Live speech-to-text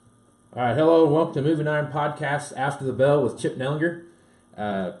All right, hello and welcome to Moving Iron Podcast After the Bell with Chip Nellinger.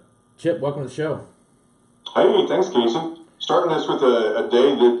 Chip, welcome to the show. Hey, thanks, Casey. Starting this with a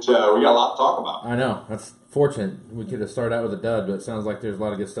day that we got a lot to talk about. I know, that's fortunate. We could have started out with a dud, but it sounds like there's a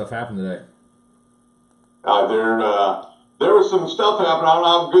lot of good stuff happening today. There was some stuff happening. I don't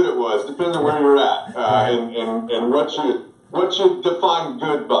know how good it was, depending on where you're at and what you define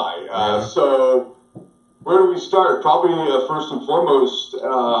good by. So where do we start? Probably first and foremost,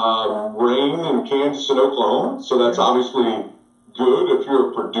 rain in Kansas and Oklahoma. So that's obviously good if you're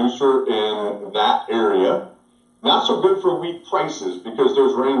a producer in that area. Not so good for wheat prices because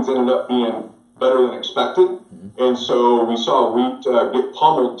those rains ended up being better than expected. And so we saw wheat get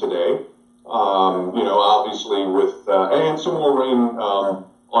pummeled today. Obviously with, and some more rain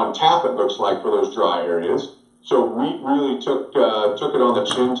on tap, it looks like, for those dry areas. So wheat really took it on the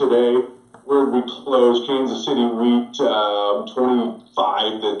chin today. Where we closed, Kansas City wheat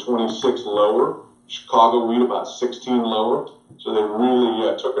 25 to 26 lower. Chicago wheat about 16 lower. So they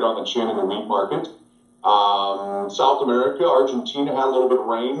really took it on the chin in the wheat market. South America, Argentina had a little bit of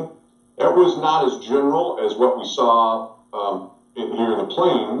rain. It was not as general as what we saw here in the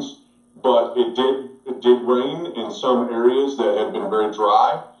plains, but it did rain in some areas that had been very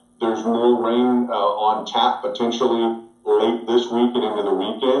dry. There's more rain on tap potentially late this week and into the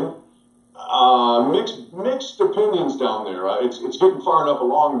weekend. Mixed opinions down there. It's getting far enough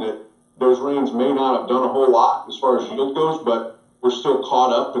along that those rains may not have done a whole lot as far as yield goes, but we're still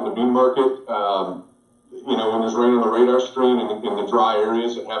caught up in the bean market. When there's rain on the radar screen in the dry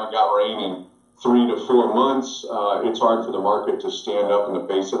areas that haven't got rain in 3 to 4 months, it's hard for the market to stand up in the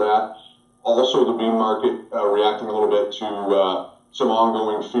face of that. Also, the bean market reacting a little bit to some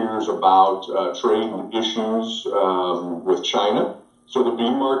ongoing fears about trade issues with China. So the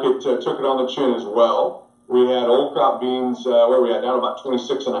bean market took it on the chin as well. We had old crop beans where we had down about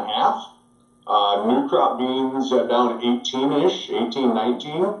 26 and a half. New crop beans down 18-ish, 18,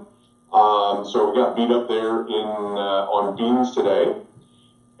 19. So we got beat up there on beans today.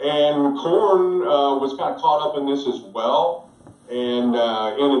 And corn was kind of caught up in this as well and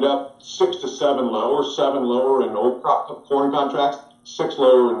ended up 6 to 7 lower, 7 lower in old crop corn contracts, 6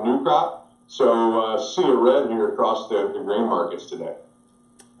 lower in new crop. So see a red here across the grain markets today.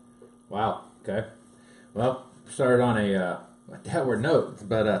 Wow, okay. Well, started on a downward note,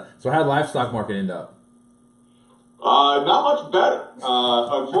 but so how did the livestock market end up? Not much better.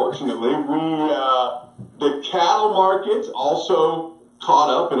 Unfortunately, the cattle market also caught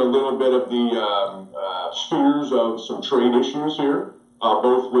up in a little bit of the fears of some trade issues here,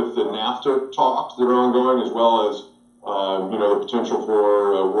 both with the NAFTA talks that are ongoing, as well as the potential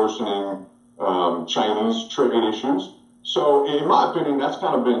for worsening Chinese trade issues. So, in my opinion, that's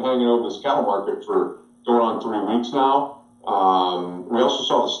kind of been hanging over this cattle market for going on 3 weeks now. We also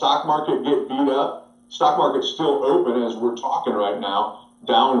saw the stock market get beat up. Stock market's still open as we're talking right now,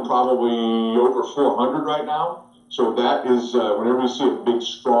 down probably over 400 right now. So that is, whenever you see a big,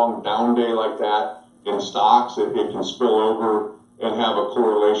 strong down day like that in stocks, it can spill over and have a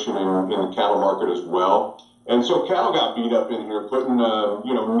correlation in the cattle market as well. And so cattle got beat up in here, putting,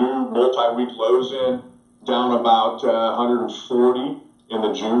 new multi-week lows in, down about 140 in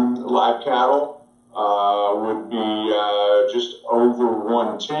the June live cattle. Would be just over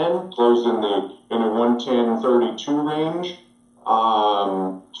 110, closed in the 110.32 range.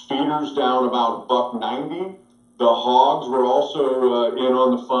 Feeders down about $1.90. The hogs were also in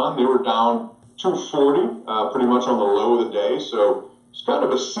on the fun. They were down 240, pretty much on the low of the day. So it's kind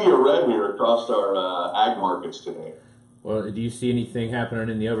of a sea of red here across our ag markets today. Well, do you see anything happening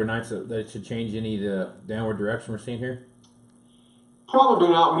in the overnights that should change any of the downward direction we're seeing here? Probably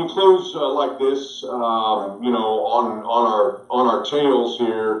not. When you close like this, on our tails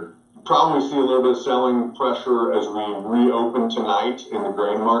here, you probably see a little bit of selling pressure as we reopen tonight in the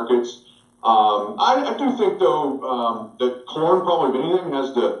grain markets. I do think, though, that corn, probably if anything,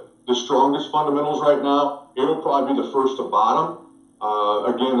 has the strongest fundamentals right now. It'll probably be the first to bottom.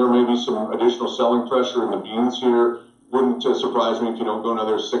 Again, there may be some additional selling pressure in the beans here. Wouldn't surprise me if you don't go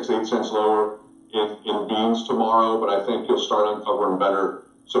another 6-8 cents lower in beans tomorrow, but I think you'll start uncovering better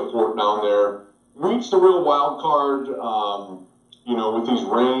support down there. Wheat's the real wild card, with these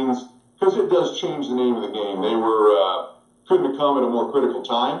rains, because it does change the name of the game. They couldn't have come at a more critical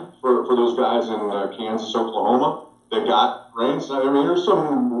time for those guys in Kansas, Oklahoma. They got rains. I mean, there's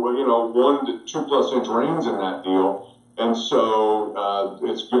some, 1 to 2 plus inch rains in that deal. And so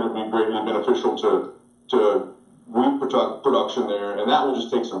it's going to be greatly beneficial to wheat production there. And that will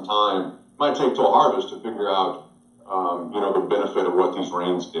just take some time. Might take till harvest to figure out, the benefit of what these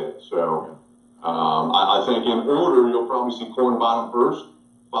rains did. So I think in order, you'll probably see corn bottom first,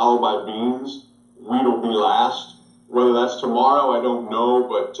 followed by beans. Wheat will be last. Whether that's tomorrow, I don't know,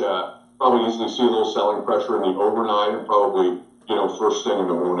 but probably easily see a little selling pressure in the overnight and probably, first thing in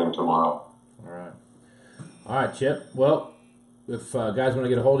the morning tomorrow. All right, Chip. Well, if guys want to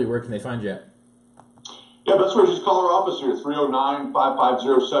get a hold of you, where can they find you at? Yeah, that's where just call our office here,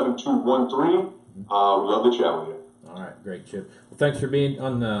 309-550-7213. We'd love to chat with you. All right, great, Chip. Well, thanks for being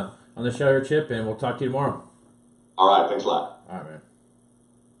on the show here, Chip, and we'll talk to you tomorrow. All right, thanks a lot. All right, man.